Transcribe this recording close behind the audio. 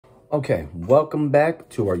Okay, welcome back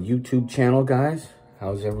to our YouTube channel, guys.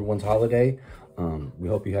 How's everyone's holiday? We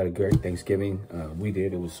hope you had a great Thanksgiving. We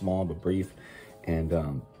did. It was small but brief.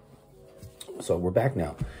 And so we're back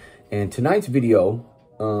now. And tonight's video,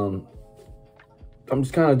 I'm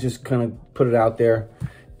just kind of put it out there.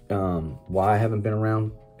 Why I haven't been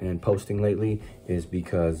around and posting lately is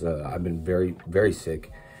because I've been very, very sick.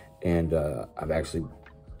 And I've actually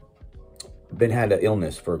had an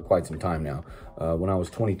illness for quite some time now. When I was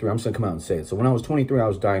 23, I'm just gonna come out and say it. So when I was 23, I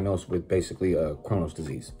was diagnosed with basically Crohn's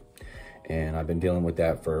disease. And I've been dealing with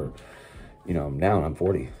that for, now I'm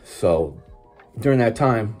 40. So during that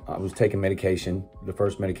time, I was taking medication. The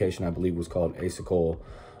first medication I believe was called Asacol.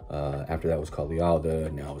 After that was called Lialda,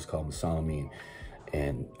 and now it's called Mesalamine.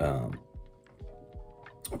 And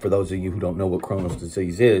for those of you who don't know what Crohn's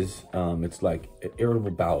disease is, it's like irritable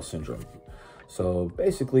bowel syndrome. So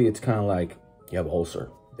basically, it's kind of like you have an ulcer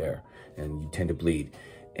there and you tend to bleed.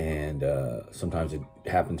 And sometimes it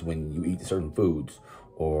happens when you eat certain foods,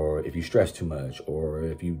 or if you stress too much, or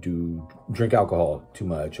if you drink alcohol too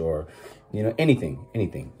much, or, anything.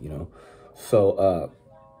 So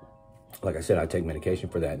like I said, I take medication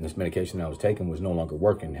for that. And this medication I was taking was no longer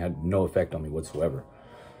working, had no effect on me whatsoever.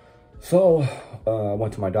 So I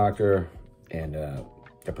went to my doctor and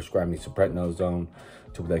they prescribed me Supretnozone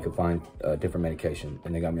until they could find a different medication.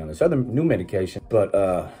 And they got me on this other new medication, but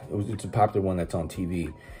it's a popular one that's on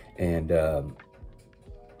TV. And I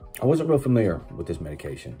wasn't real familiar with this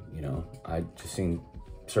medication. I just seen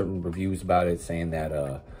certain reviews about it saying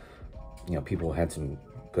that, people had some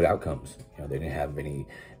good outcomes. They didn't have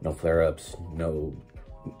no flare-ups, no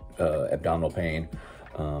abdominal pain.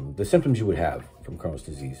 The symptoms you would have from Crohn's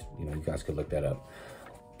disease. You guys could look that up.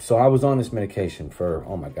 So I was on this medication for,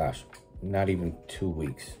 oh my gosh, not even 2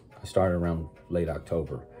 weeks. I started around late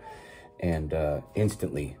October, and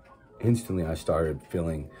instantly I started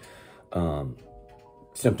feeling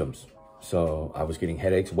symptoms. So I was getting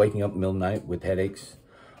headaches, waking up in the middle of the night with headaches,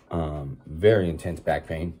 very intense back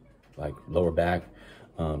pain, like lower back,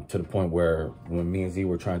 to the point where when me and Z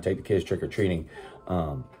were trying to take the kids trick-or-treating,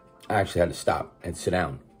 I actually had to stop and sit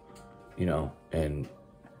down, and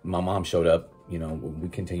my mom showed up. We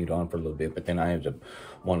continued on for a little bit, but then I ended up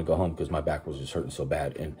wanting to go home because my back was just hurting so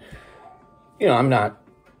bad. And, I'm not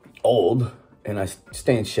old and I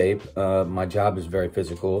stay in shape. My job is very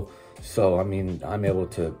physical. So, I'm able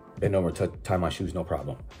to bend over to tie my shoes, no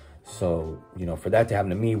problem. So, for that to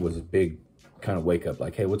happen to me was a big kind of wake up,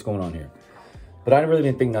 like, hey, what's going on here? But I really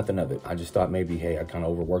didn't think nothing of it. I just thought maybe, hey, I kind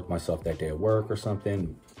of overworked myself that day at work or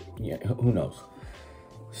something. Yeah, who knows?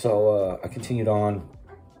 So I continued on.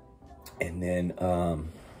 And then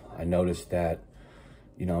I noticed that,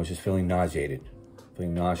 I was just feeling nauseated,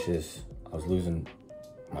 feeling nauseous. I was losing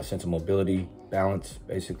my sense of mobility, balance,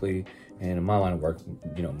 basically. And in my line of work,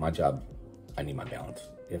 my job, I need my balance.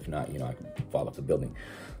 If not, I could fall off the building.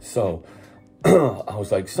 So I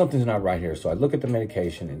was like, something's not right here. So I look at the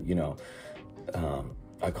medication and,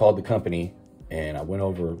 I called the company and I went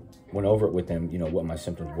over it with them, what my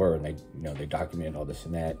symptoms were. And they documented all this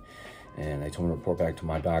and that. And they told me to report back to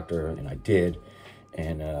my doctor, and I did.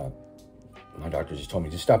 And my doctor just told me,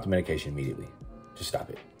 just stop the medication immediately. Just stop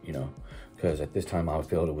it, because at this time I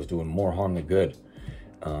felt it was doing more harm than good.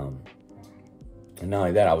 And not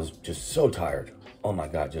only that, I was just so tired. Oh my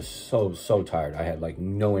God, just so tired. I had like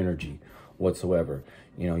no energy whatsoever.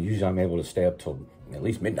 Usually I'm able to stay up till at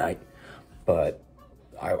least midnight, but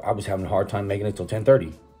I was having a hard time making it till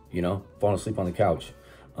 10:30, falling asleep on the couch.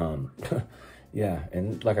 Yeah,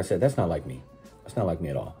 and like I said, that's not like me. That's not like me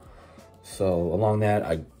at all. So along that,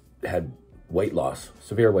 I had weight loss,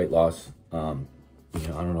 severe weight loss. I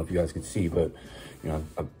don't know if you guys can see, but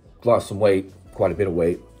I've lost some weight, quite a bit of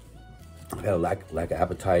weight. I had a lack of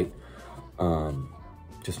appetite,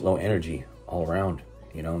 just low energy all around.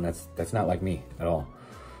 And that's not like me at all.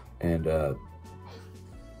 And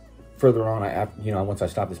further on, once I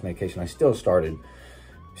stopped this medication, I still started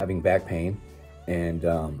having back pain and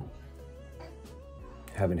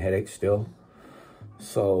having headaches still.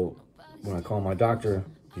 So when I called my doctor,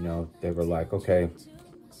 they were like, okay,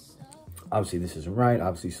 obviously this isn't right.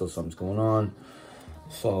 Obviously still something's going on.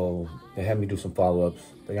 So they had me do some follow-ups.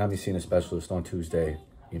 They got me seeing a specialist on Tuesday,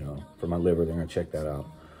 for my liver. They're gonna check that out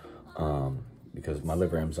because my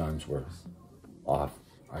liver enzymes were off,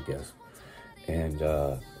 I guess. And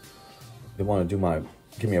they want to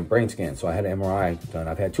give me a brain scan. So I had an MRI done.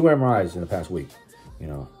 I've had 2 MRIs in the past week,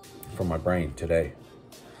 from my brain today.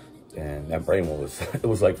 And that brain one it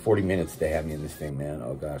was like 40 minutes they had me in this thing, man.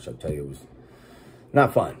 Oh gosh, I'll tell you, it was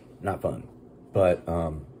not fun. But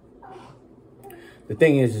the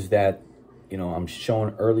thing is that, I'm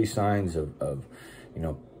showing early signs of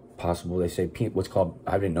possible. They say what's called,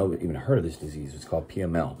 I didn't know, even heard of this disease. It's called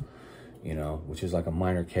PML, you know, which is like a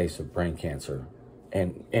minor case of brain cancer.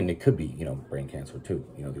 And it could be, you know, brain cancer too.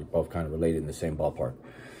 You know, they're both kind of related in the same ballpark.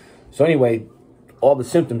 So anyway, all the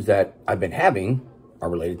symptoms that I've been having are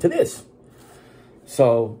related to this.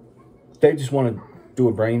 So they just want to do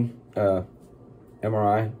a brain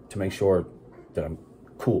MRI to make sure that I'm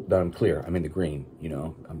cool, that I'm clear. I'm in the green, you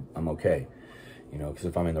know, I'm okay. You know, because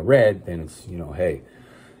if I'm in the red, then it's, you know, hey,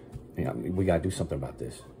 you know, we got to do something about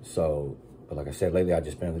this. So, but like I said, lately I've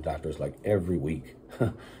just been to the doctors like every week,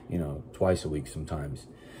 you know, twice a week sometimes.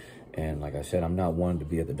 And like I said, I'm not one to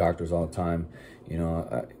be at the doctors all the time. You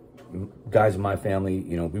know, guys in my family,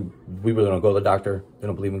 you know, we really don't go to the doctor. They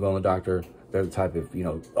don't believe in going to the doctor. They're the type of, you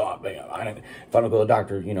know, oh man, if I don't go to the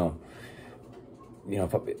doctor, you know,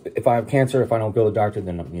 if I have cancer, if I don't go to the doctor,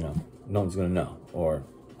 then, you know, no one's gonna know, or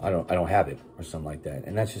I don't have it, or something like that.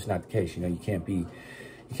 And that's just not the case. You know, you can't be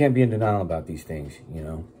in denial about these things, you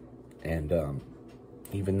know. And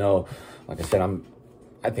even though, like I said,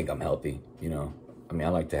 I think I'm healthy, you know. I mean, I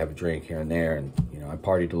like to have a drink here and there, and, you know, I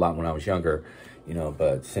partied a lot when I was younger, you know,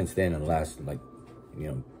 but since then, in the last, like, you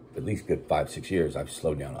know, at least good 5-6 years, I've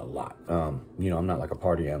slowed down a lot. You know, I'm not like a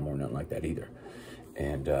party animal or nothing like that either.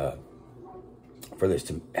 And for this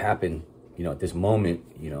to happen, you know, at this moment,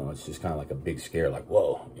 you know, it's just kind of like a big scare, like,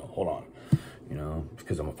 whoa, you know, hold on, you know,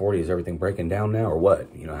 because I'm 40, is everything breaking down now or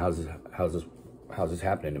what? You know, how's this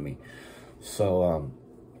happening to me? So,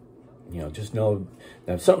 you know, just know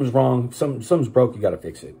that if something's wrong, something's broke, you got to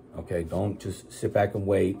fix it. Okay. Don't just sit back and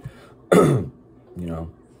wait. You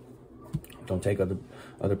know, don't take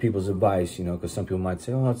other people's advice, you know, because some people might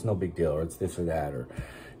say, oh, it's no big deal, or it's this or that, or,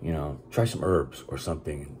 you know, try some herbs or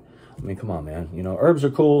something. I mean, come on, man. You know, herbs are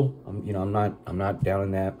cool. You know, I'm not down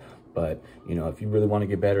in that. But, you know, if you really want to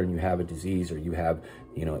get better and you have a disease or you have,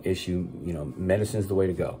 you know, issue, you know, medicine's the way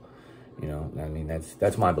to go. You know, I mean,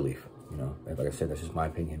 that's my belief. You know, like I said, that's just my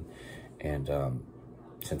opinion. And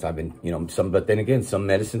since I've been, you know, but then again, some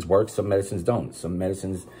medicines work, some medicines don't. Some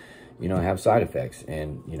medicines, you know, have side effects.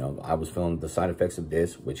 And, you know, I was feeling the side effects of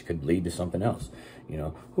this, which could lead to something else. You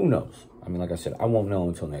know, who knows? I mean, like I said, I won't know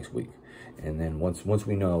until next week. And then once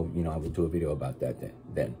we know, you know, I will do a video about that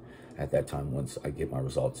then at that time, once I get my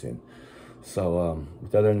results in. So,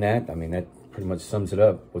 other than that, I mean, that pretty much sums it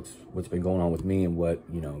up. What's been going on with me, and what,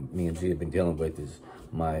 you know, me and Z have been dealing with is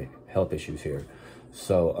my health issues here.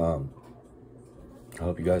 So, I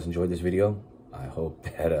hope you guys enjoyed this video. I hope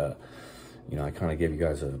that, you know, I kind of gave you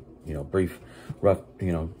guys a, you know, brief, rough,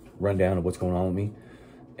 you know, rundown of what's going on with me.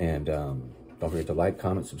 And don't forget to like,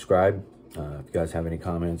 comment, subscribe. If you guys have any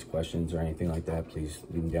comments, questions, or anything like that, please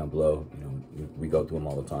leave them down below. You know, we go through them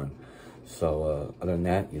all the time. So other than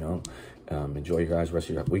that, you know, enjoy your guys' rest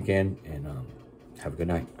of your weekend, and have a good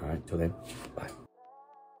night. All right, till then, bye.